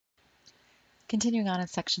Continuing on in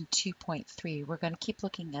section 2.3, we're going to keep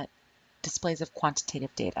looking at displays of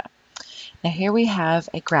quantitative data. Now here we have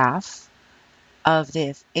a graph of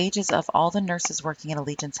the ages of all the nurses working at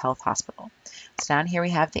Allegiance Health Hospital. So down here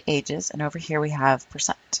we have the ages, and over here we have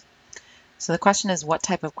percent. So the question is, what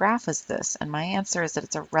type of graph is this? And my answer is that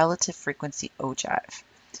it's a relative frequency ogive.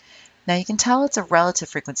 Now you can tell it's a relative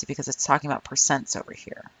frequency because it's talking about percents over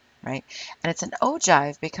here, right? And it's an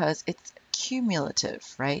ogive because it's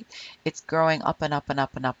cumulative, right? It's growing up and up and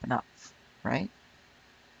up and up and up, right?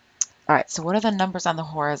 All right, so what are the numbers on the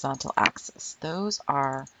horizontal axis? Those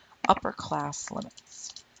are upper class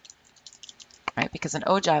limits, right? Because an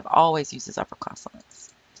ogive always uses upper class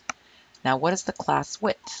limits. Now, what is the class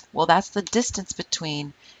width? Well, that's the distance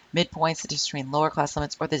between midpoints, the distance between lower class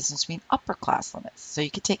limits, or the distance between upper class limits. So you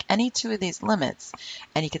could take any two of these limits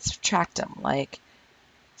and you could subtract them, like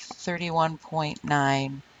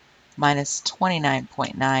 31.9 minus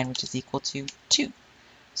 29.9, which is equal to 2.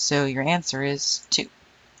 So your answer is 2.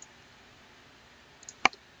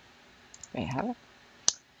 There you have it.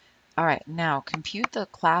 All right, now compute the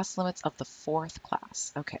class limits of the fourth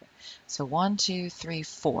class. Okay, so 1, 2, 3,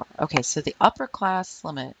 4. Okay, so the upper class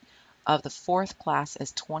limit of the fourth class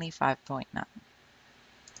is 25.9.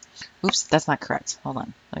 Oops, that's not correct. Hold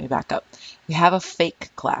on, let me back up. We have a fake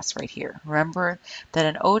class right here. Remember that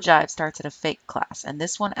an ogive starts at a fake class, and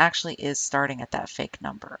this one actually is starting at that fake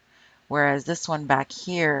number, whereas this one back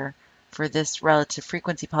here for this relative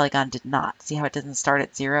frequency polygon did not. See how it doesn't start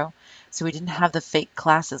at 0? So we didn't have the fake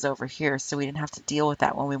classes over here, so we didn't have to deal with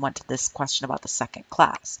that when we went to this question about the second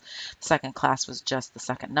class. The second class was just the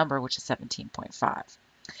second number, which is 17.5.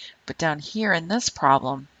 But down here in this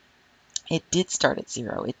problem, it did start at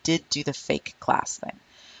 0. It did do the fake class thing.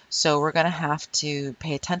 So we're going to have to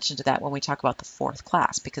pay attention to that when we talk about the fourth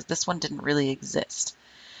class, because this one didn't really exist.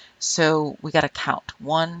 So we got to count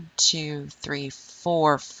 1, 2, 3,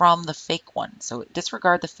 4 from the fake one. So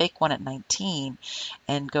disregard the fake one at 19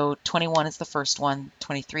 and go 21 is the first one,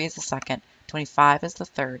 23 is the second, 25 is the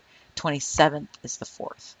third, 27 is the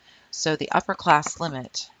fourth. So the upper class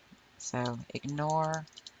limit, so ignore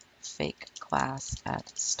fake class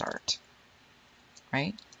at start,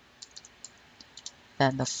 right?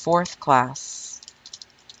 Then the fourth class,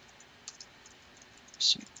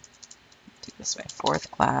 do this way, fourth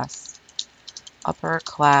class, upper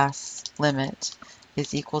class limit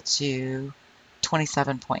is equal to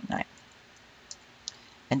 27.9.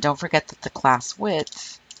 And don't forget that the class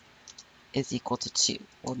width is equal to 2.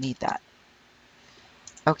 We'll need that.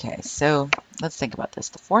 Okay, so let's think about this.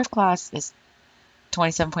 The fourth class is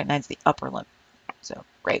 27.9 is the upper limit. So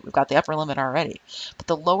great, we've got the upper limit already. But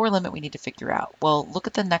the lower limit we need to figure out. Well, look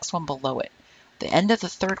at the next one below it. The end of the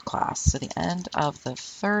third class, so the end of the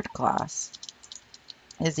third class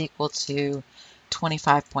is equal to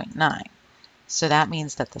 25.9. So that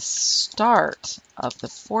means that the start of the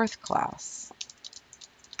fourth class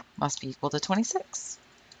must be equal to 26.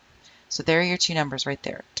 So there are your two numbers right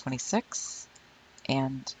there, 26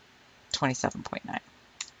 and 27.9.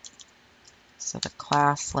 So the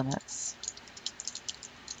class limits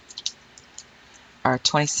are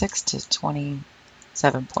 26 to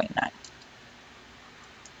 27.9.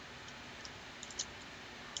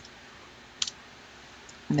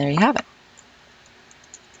 And there you have it.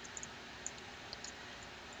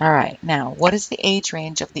 All right, now what is the age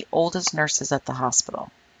range of the oldest nurses at the hospital?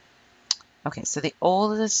 Okay, so the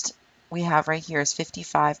oldest we have right here is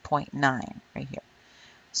 55.9 right here.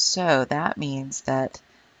 So that means that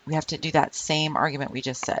we have to do that same argument we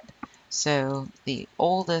just said. So the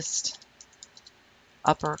oldest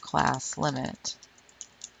upper class limit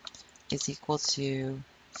is equal to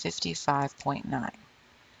 55.9.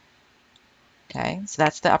 Okay, so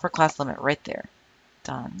that's the upper class limit right there.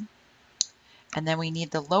 Done. And then we need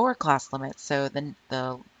the lower class limit. So then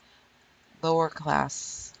the lower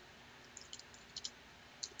class,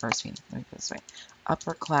 or excuse me, let me put it this way.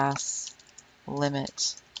 Upper class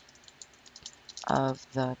limit of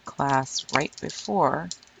the class right before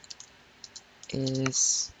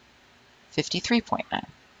is 53.9.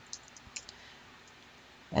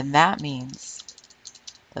 And that means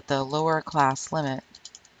that the lower class limit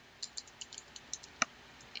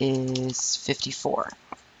is 54,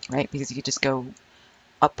 right? Because you could just go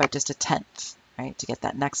up by just a tenth, right, to get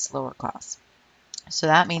that next lower class. So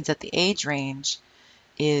that means that the age range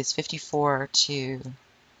is 54 to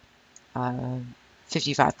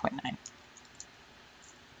 55.9.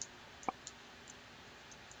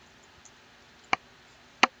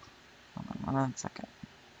 Hold on 1 second.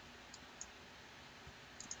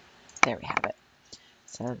 There we have it.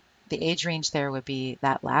 So the age range there would be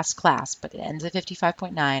that last class, but it ends at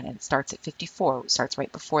 55.9 and it starts at 54. It starts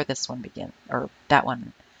right before this one begins, or that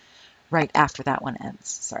one, right after that one ends.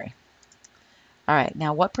 Sorry. All right,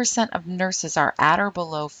 now what percent of nurses are at or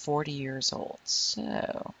below 40 years old?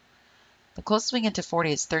 So the closest we get to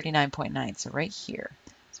 40 is 39.9, so right here.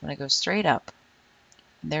 So I'm going to go straight up,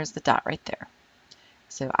 and there's the dot right there.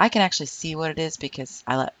 So I can actually see what it is because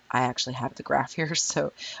I actually have the graph here. So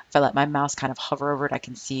if I let my mouse kind of hover over it, I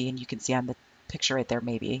can see, and you can see on the picture right there,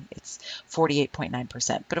 maybe it's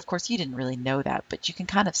 48.9%. But of course, you didn't really know that, but you can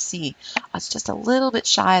kind of see it's just a little bit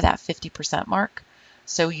shy of that 50% mark.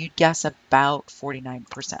 So you'd guess about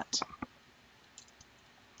 49%.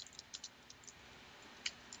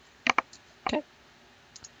 Okay.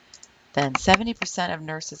 Then 70% of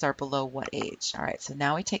nurses are below what age? All right, so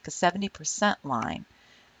now we take the 70% line,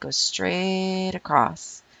 go straight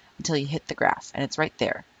across until you hit the graph, and it's right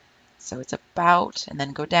there. So it's about, and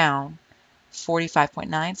then go down,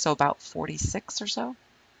 45.9, so about 46 or so.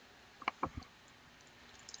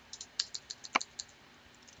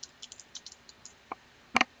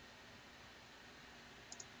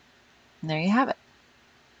 And there you have it.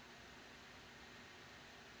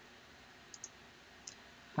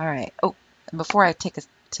 All right. Oh, and before I take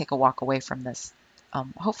a walk away from this,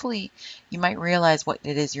 hopefully you might realize what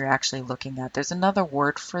it is you're actually looking at. There's another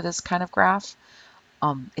word for this kind of graph.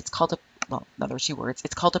 It's called another two words.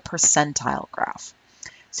 It's called a percentile graph.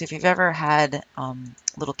 So if you've ever had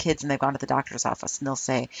little kids and they've gone to the doctor's office and they'll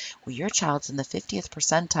say, well, your child's in the 50th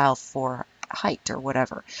percentile for height or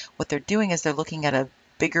whatever. What they're doing is they're looking at a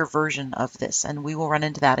bigger version of this, and we will run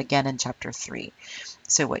into that again in chapter 3.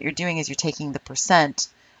 So what you're doing is you're taking the percent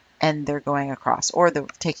and they're going across, or they're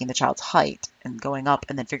taking the child's height and going up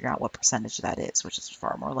and then figuring out what percentage that is, which is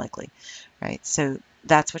far more likely, right? So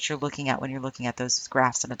that's what you're looking at when you're looking at those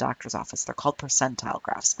graphs in a doctor's office. They're called percentile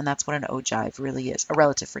graphs, and that's what an ogive really is. A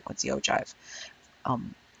relative frequency ogive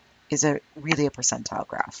is really a percentile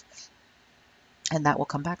graph, and that will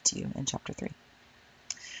come back to you in chapter 3.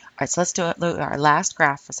 All right, so let's do our last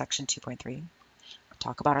graph for section 2.3.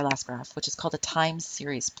 Talk about our last graph, which is called a time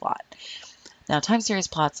series plot. Now, time series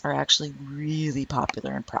plots are actually really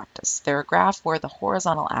popular in practice. They're a graph where the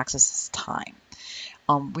horizontal axis is time.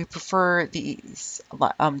 We prefer these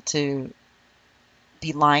to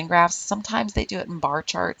be line graphs. Sometimes they do it in bar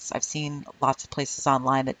charts. I've seen lots of places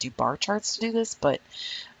online that do bar charts to do this, but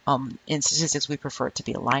in statistics, we prefer it to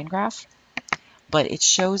be a line graph. But it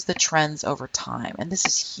shows the trends over time, and this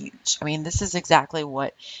is huge. I mean, this is exactly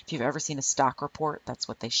what, if you've ever seen a stock report, that's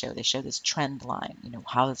what they show. They show this trend line, you know,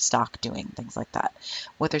 how is stock doing, things like that.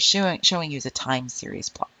 What they're showing you is a time series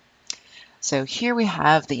plot. So here we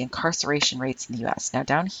have the incarceration rates in the US. Now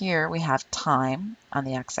down here we have time on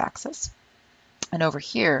the x-axis, and over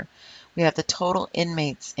here we have the total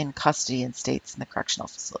inmates in custody in states and the correctional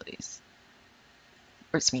facilities.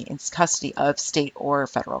 Or excuse me, in custody of state or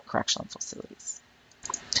federal correctional facilities.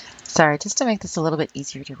 Sorry, just to make this a little bit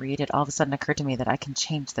easier to read, it all of a sudden occurred to me that I can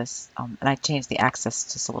change this, and I changed the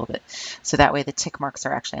axis just a little bit. So that way the tick marks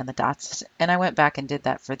are actually on the dots. And I went back and did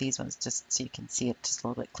that for these ones just so you can see it just a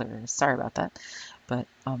little bit clearer. Sorry about that. But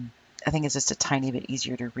I think it's just a tiny bit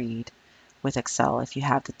easier to read with Excel if you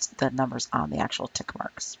have the numbers on the actual tick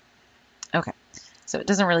marks. Okay, so it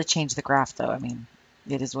doesn't really change the graph though. I mean,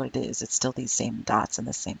 it is what it is. It's still these same dots and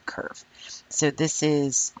the same curve. So this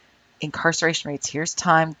is incarceration rates. Here's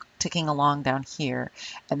time ticking along down here,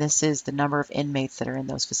 and this is the number of inmates that are in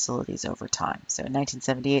those facilities over time. So in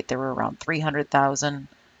 1978, there were around 300,000,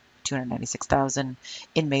 296,000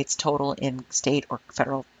 inmates total in state or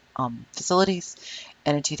federal facilities,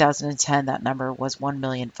 and in 2010, that number was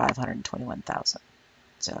 1,521,000.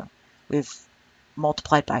 So we've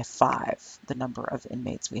multiplied by 5 the number of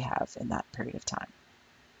inmates we have in that period of time.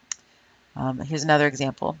 Here's another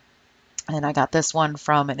example. And I got this one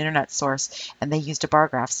from an internet source, and they used a bar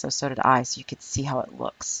graph, so did I, so you could see how it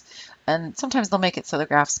looks. And sometimes they'll make it so the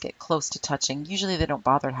graphs get close to touching. Usually they don't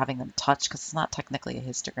bother having them touch because it's not technically a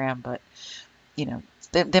histogram, but you know,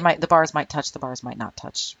 the bars might touch, the bars might not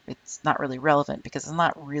touch. It's not really relevant because it's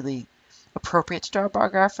not really appropriate to draw a bar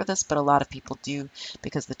graph for this, but a lot of people do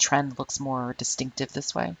because the trend looks more distinctive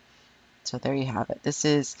this way. So there you have it. This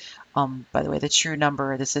is, by the way, the true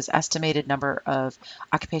number. This is estimated number of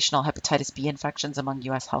occupational hepatitis B infections among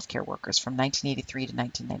U.S. healthcare workers from 1983 to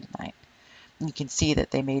 1999. And you can see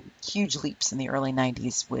that they made huge leaps in the early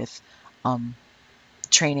 90s with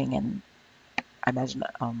training and, I imagine,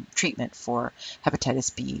 treatment for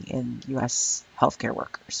hepatitis B in U.S. healthcare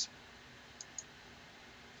workers.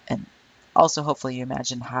 And also, hopefully you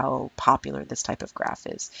imagine how popular this type of graph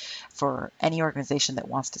is for any organization that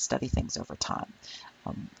wants to study things over time.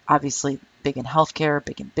 Obviously, big in healthcare,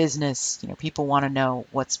 big in business. You know, people want to know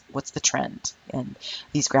what's the trend, and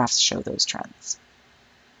these graphs show those trends.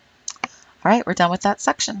 All right, we're done with that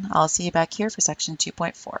section. I'll see you back here for section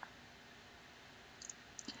 2.4.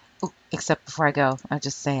 Ooh, except before I go, I'll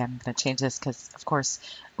just say I'm going to change this because, of course,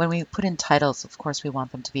 when we put in titles, of course, we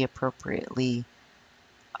want them to be appropriately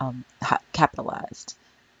capitalized.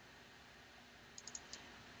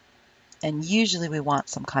 And usually we want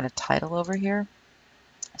some kind of title over here.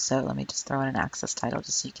 So let me just throw in an axis title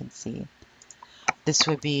just so you can see. This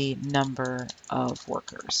would be number of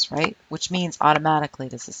workers, right? Which means automatically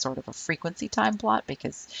this is sort of a frequency time plot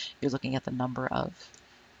because you're looking at the number of,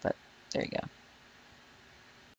 but there you go.